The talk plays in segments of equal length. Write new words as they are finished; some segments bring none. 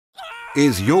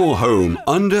Is your home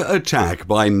under attack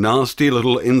by nasty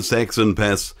little insects and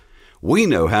pests? We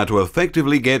know how to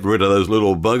effectively get rid of those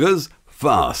little buggers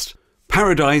fast.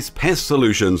 Paradise Pest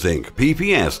Solutions Inc.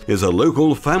 (PPS) is a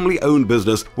local family-owned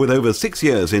business with over 6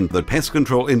 years in the pest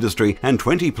control industry and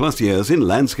 20+ years in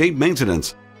landscape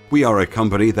maintenance. We are a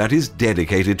company that is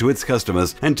dedicated to its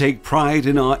customers and take pride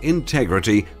in our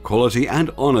integrity, quality and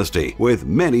honesty, with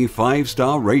many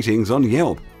 5-star ratings on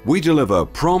Yelp. We deliver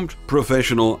prompt,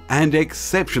 professional and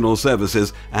exceptional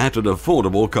services at an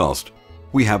affordable cost.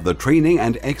 We have the training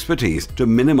and expertise to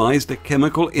minimize the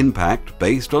chemical impact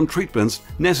based on treatments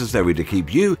necessary to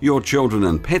keep you, your children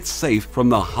and pets safe from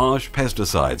the harsh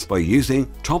pesticides by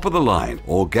using top-of-the-line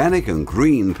organic and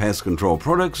green pest control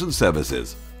products and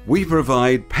services. We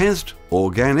provide pest,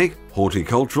 organic,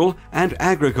 horticultural and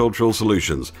agricultural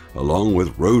solutions, along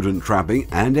with rodent trapping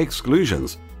and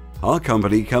exclusions. Our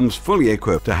company comes fully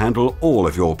equipped to handle all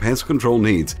of your pest control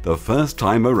needs the first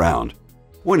time around.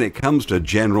 When it comes to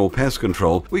general pest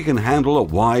control, we can handle a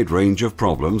wide range of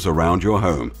problems around your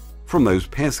home. From those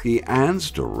pesky ants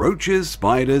to roaches,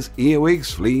 spiders,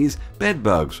 earwigs, fleas,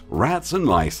 bedbugs, rats and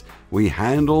mice, we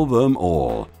handle them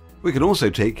all. We can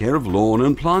also take care of lawn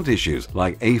and plant issues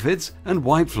like aphids and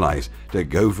whiteflies to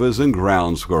gophers and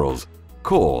ground squirrels.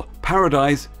 Call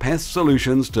Paradise Pest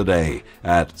Solutions today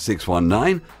at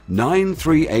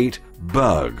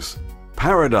 619-938-BUGS.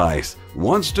 Paradise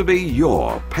wants to be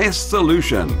your pest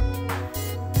solution.